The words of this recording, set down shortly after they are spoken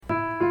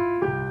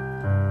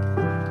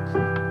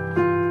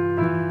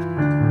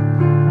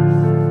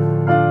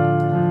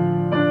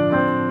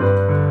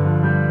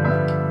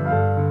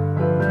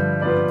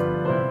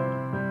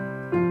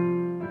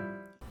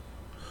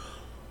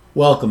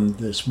Welcome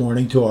this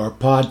morning to our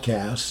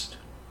podcast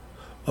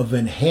of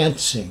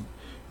Enhancing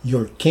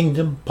Your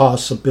Kingdom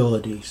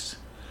Possibilities.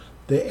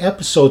 The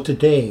episode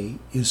today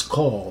is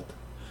called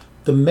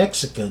The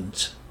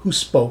Mexicans Who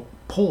Spoke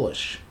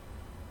Polish.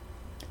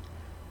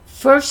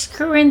 1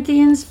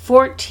 Corinthians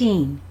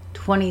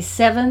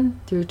 14:27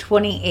 through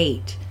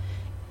 28.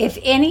 If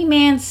any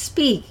man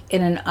speak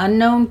in an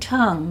unknown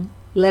tongue,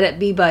 let it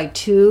be by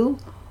two,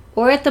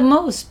 or at the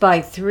most by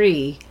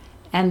three,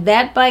 and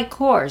that by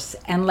course,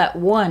 and let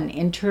one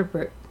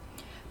interpret.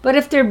 But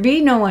if there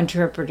be no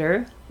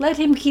interpreter, let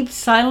him keep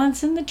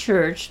silence in the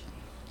church,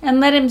 and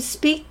let him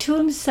speak to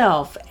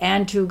himself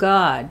and to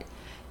God.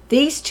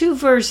 These two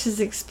verses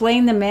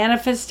explain the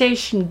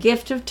manifestation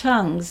gift of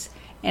tongues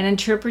and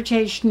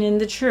interpretation in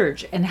the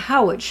church and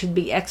how it should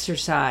be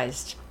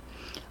exercised.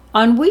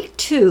 On week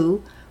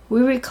 2,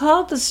 we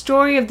recalled the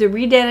story of the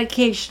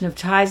rededication of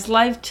Ty's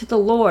life to the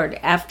Lord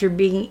after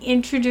being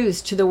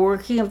introduced to the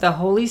working of the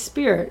Holy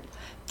Spirit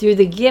through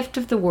the gift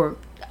of the word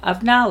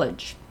of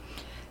knowledge.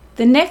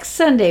 The next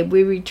Sunday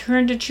we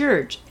returned to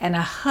church, and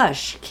a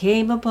hush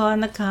came upon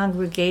the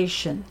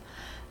congregation.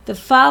 The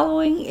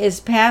following is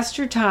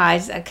Pastor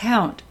Ty's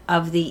account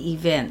of the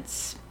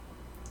events.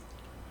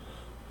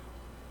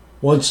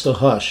 Once the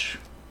hush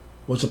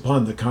was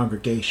upon the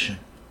congregation,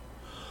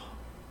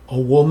 a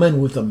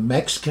woman with a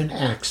Mexican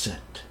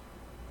accent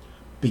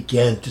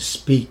began to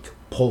speak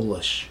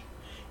Polish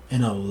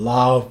in a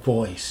loud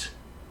voice.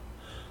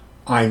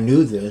 I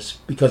knew this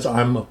because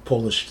I'm of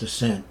Polish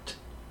descent.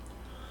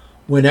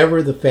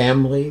 Whenever the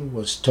family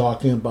was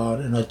talking about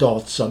an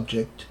adult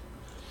subject,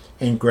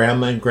 and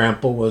Grandma and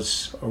Grandpa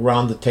was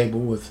around the table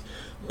with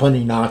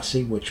Pani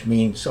Nazi, which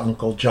means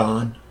Uncle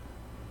John,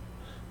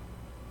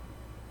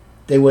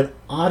 they would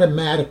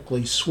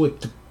automatically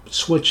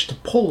switch to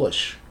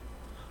Polish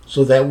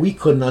so that we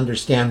couldn't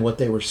understand what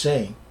they were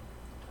saying.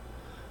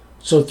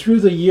 So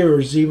through the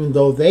years, even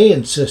though they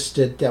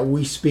insisted that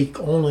we speak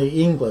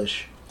only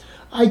English,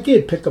 I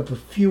did pick up a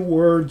few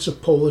words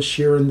of Polish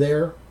here and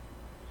there.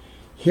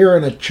 Here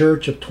in a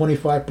church of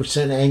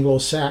 25%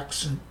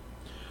 Anglo-Saxon,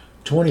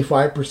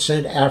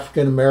 25%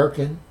 African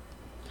American,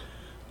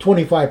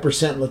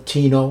 25%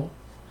 Latino,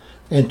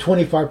 and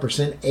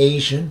 25%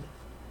 Asian,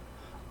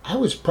 I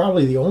was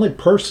probably the only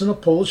person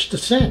of Polish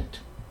descent.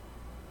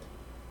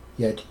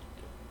 Yet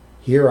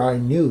here I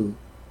knew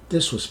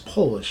this was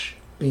Polish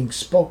being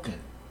spoken.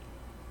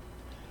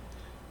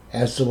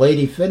 As the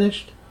lady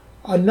finished,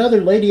 another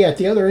lady at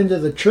the other end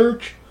of the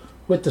church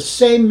with the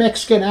same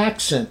Mexican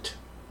accent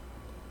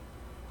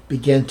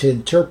began to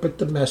interpret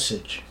the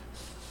message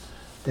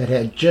that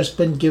had just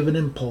been given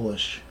in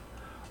Polish.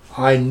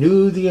 I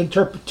knew the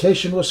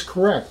interpretation was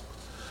correct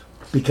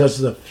because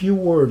of the few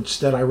words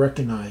that I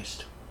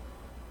recognized.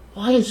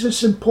 Why is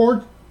this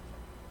important?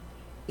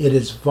 It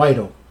is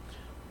vital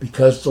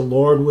because the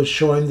Lord was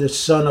showing the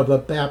son of a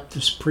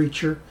Baptist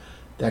preacher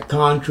that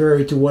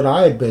contrary to what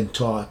I had been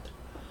taught,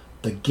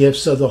 the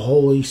gifts of the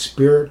Holy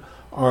Spirit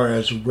are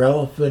as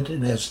relevant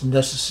and as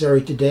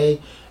necessary today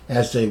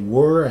as they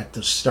were at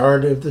the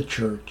start of the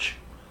church.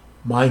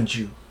 Mind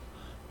you,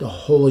 the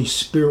Holy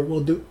Spirit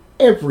will do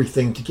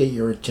everything to get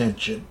your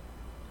attention.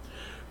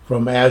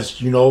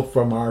 As you know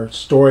from our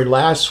story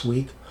last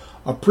week,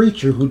 a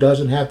preacher who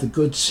doesn't have the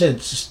good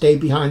sense to stay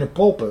behind a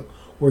pulpit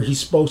where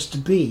he's supposed to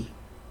be,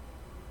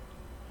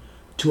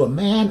 to a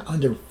man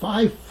under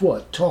 5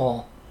 foot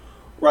tall,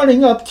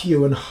 running up to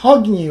you and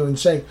hugging you and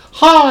saying,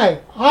 "Hi,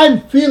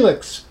 I'm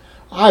Felix.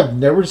 I've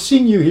never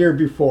seen you here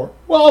before.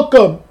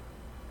 Welcome."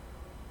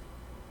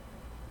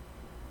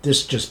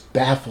 This just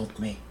baffled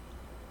me.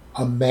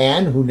 A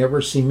man who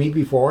never seen me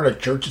before in a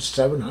church of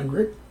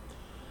 700?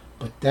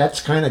 But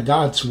that's kind of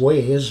God's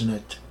way, isn't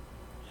it?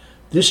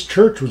 This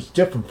church was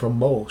different from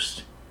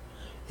most.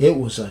 It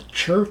was a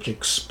church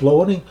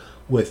exploding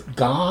with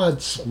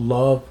God's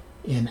love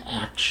in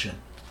action.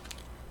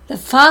 The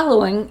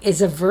following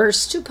is a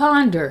verse to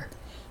ponder.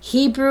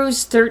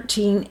 Hebrews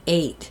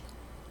 13:8.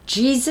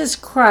 Jesus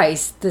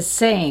Christ the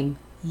same,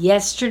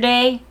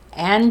 yesterday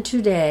and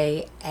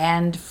today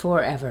and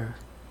forever.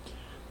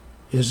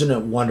 Isn't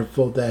it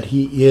wonderful that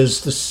He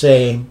is the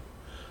same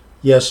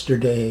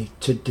yesterday,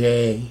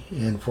 today,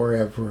 and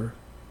forever?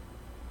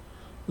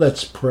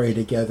 Let's pray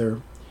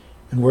together.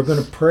 And we're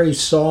going to pray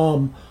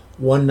Psalm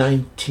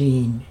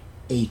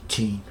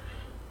 119:18.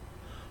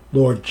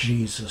 Lord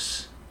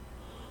Jesus,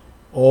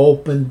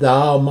 open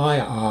thou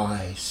my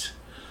eyes,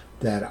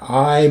 that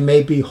I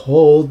may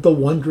behold the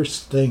wondrous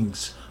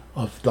things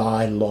of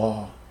thy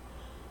law.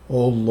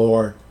 O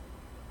Lord,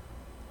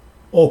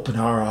 open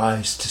our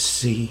eyes to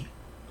see.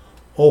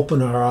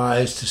 Open our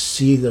eyes to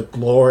see the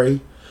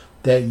glory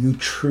that you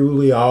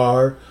truly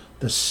are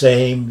the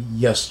same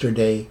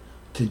yesterday,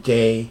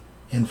 today,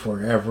 and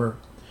forever.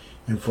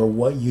 And for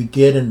what you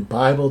did in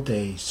Bible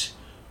days,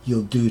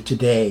 you'll do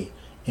today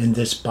in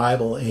this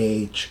Bible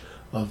age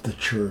of the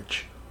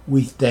church.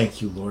 We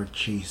thank you, Lord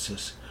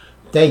Jesus.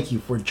 Thank you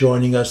for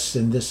joining us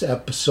in this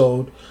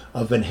episode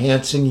of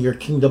Enhancing Your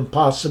Kingdom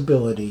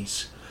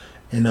Possibilities.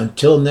 And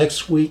until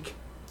next week,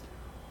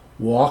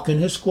 walk in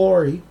His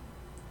glory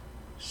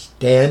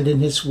stand in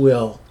His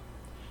will,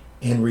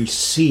 and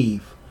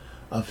receive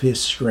of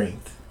His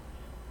strength.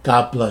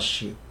 God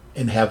bless you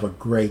and have a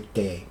great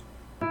day.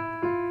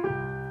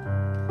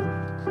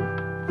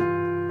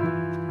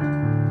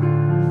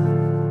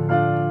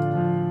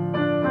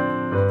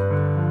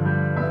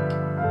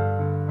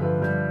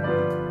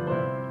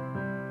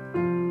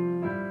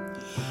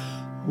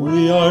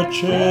 We are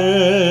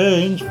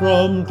changed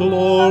from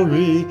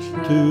glory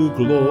to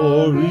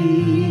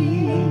glory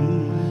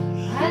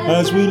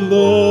as we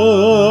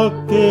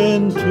look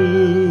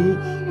into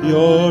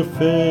your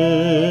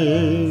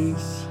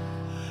face,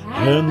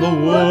 and the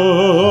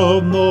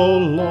world no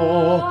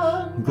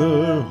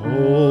longer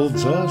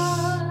holds us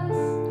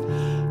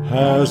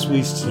as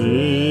we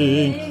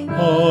sing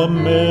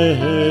Amazing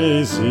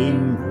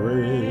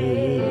Grace.